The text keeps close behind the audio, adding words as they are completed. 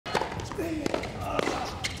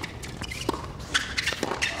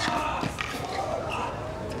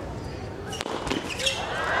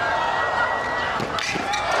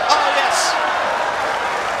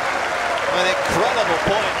An incredible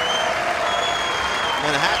point.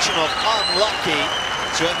 And Hachinov unlucky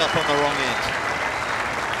to end up on the wrong end.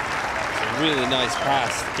 A really nice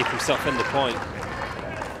pass to keep himself in the point.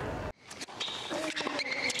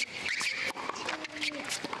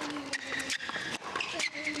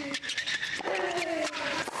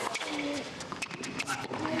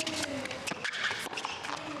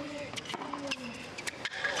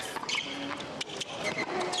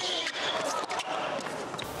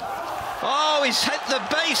 Oh, he's hit the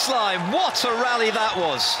baseline. What a rally that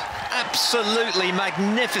was. Absolutely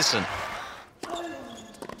magnificent.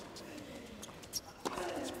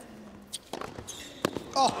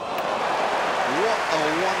 Oh, what a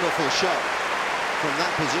wonderful shot. From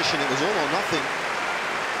that position, it was all or nothing.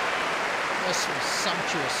 This was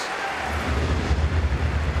sumptuous.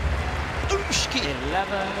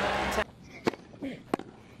 11-10.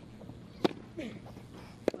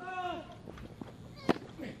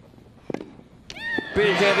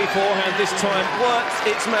 Big heavy forehand this time, works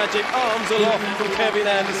its magic, arms aloft from Kevin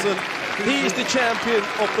Anderson. He's the champion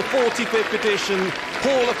of the 45th edition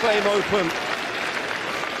Hall of Fame Open.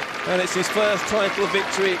 And it's his first title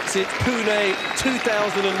victory since Pune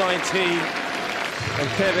 2019. And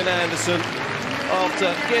Kevin Anderson,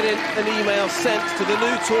 after getting an email sent to the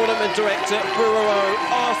new tournament director, Bureau,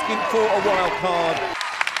 asking for a wild card.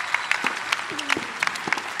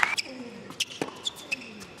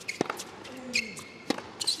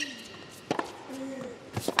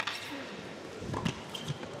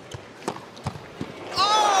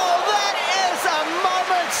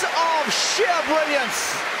 Of sheer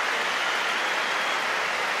brilliance.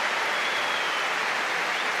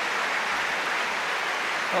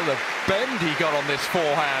 Well, the bend he got on this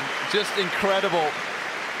forehand, just incredible.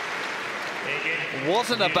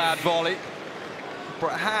 Wasn't a bad volley.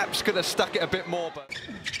 Perhaps could have stuck it a bit more, but...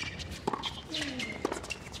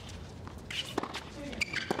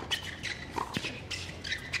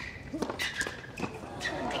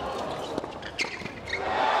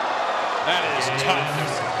 That is tough.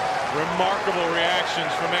 Remarkable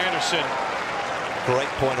reactions from Anderson. Great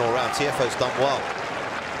point all round. TFO's done well.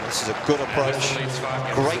 This is a good approach.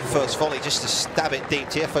 Great first volley just to stab it deep.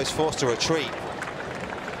 TFO's forced to retreat.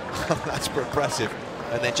 That's impressive.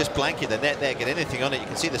 And then just blanking the net there, get anything on it. You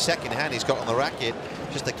can see the second hand he's got on the racket.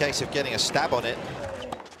 Just a case of getting a stab on it.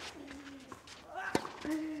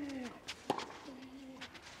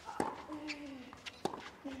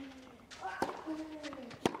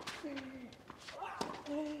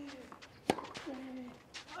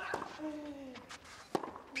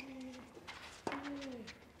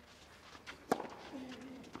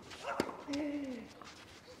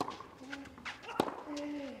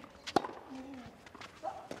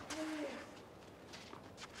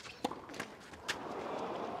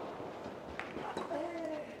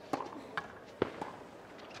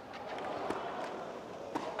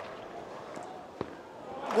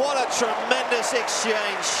 What a tremendous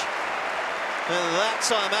exchange. And that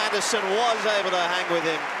time Anderson was able to hang with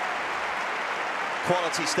him.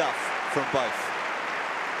 Quality stuff from both.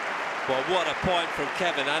 Well, what a point from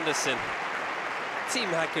Kevin Anderson. Team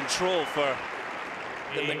had control for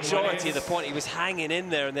the majority of the point. He was hanging in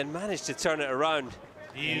there and then managed to turn it around.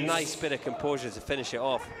 A nice bit of composure to finish it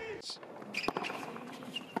off.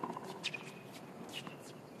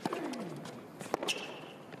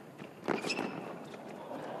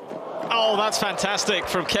 Oh, that's fantastic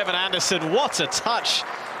from Kevin Anderson. What a touch.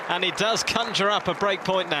 And he does conjure up a break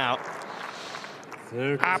point now.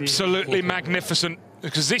 Absolutely magnificent,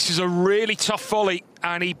 because this is a really tough volley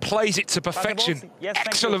and he plays it to perfection. Yes,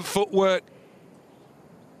 excellent footwork.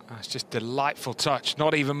 That's just delightful touch.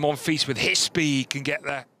 Not even Monfils with his speed can get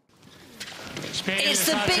there. It's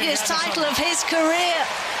the biggest title of his career.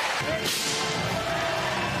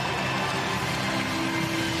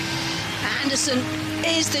 Anderson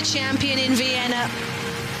is the champion in Vienna.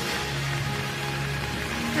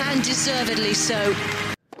 And deservedly so.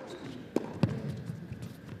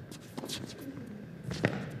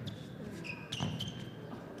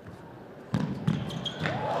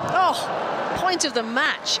 Oh, point of the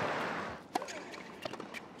match.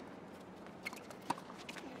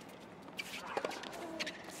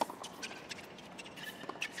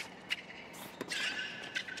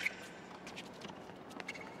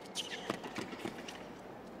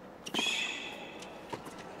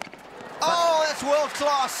 Oh, that's world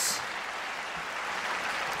class.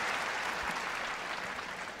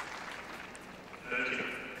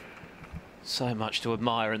 So much to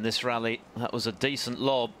admire in this rally. That was a decent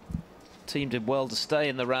lob. Team did well to stay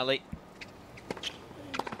in the rally.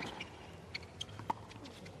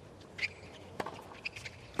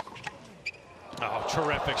 Oh,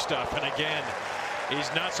 terrific stuff. And again,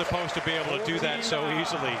 he's not supposed to be able to do that so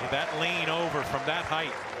easily. That lean over from that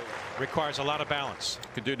height requires a lot of balance.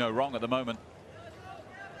 Could do no wrong at the moment.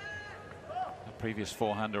 The previous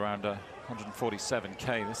forehand around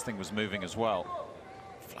 147k. This thing was moving as well.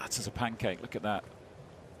 Flat as a pancake. Look at that.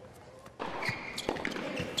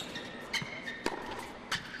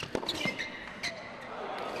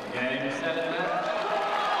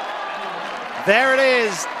 There it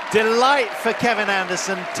is. Delight for Kevin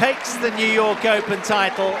Anderson. Takes the New York Open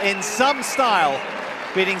title in some style,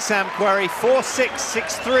 beating Sam Querrey 4-6,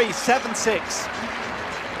 6-3,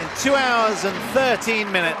 7-6 in 2 hours and 13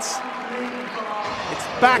 minutes. It's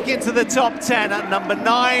back into the top 10 at number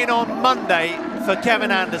 9 on Monday for Kevin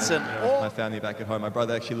Anderson. My family back at home. My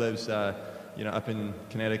brother actually lives, up in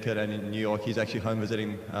Connecticut and in New York. He's actually home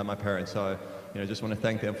visiting my parents. So, just want to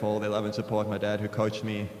thank them for all their love and support. My dad, who coached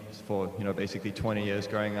me for, basically 20 years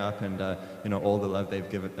growing up, and all the love they've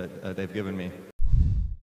given me.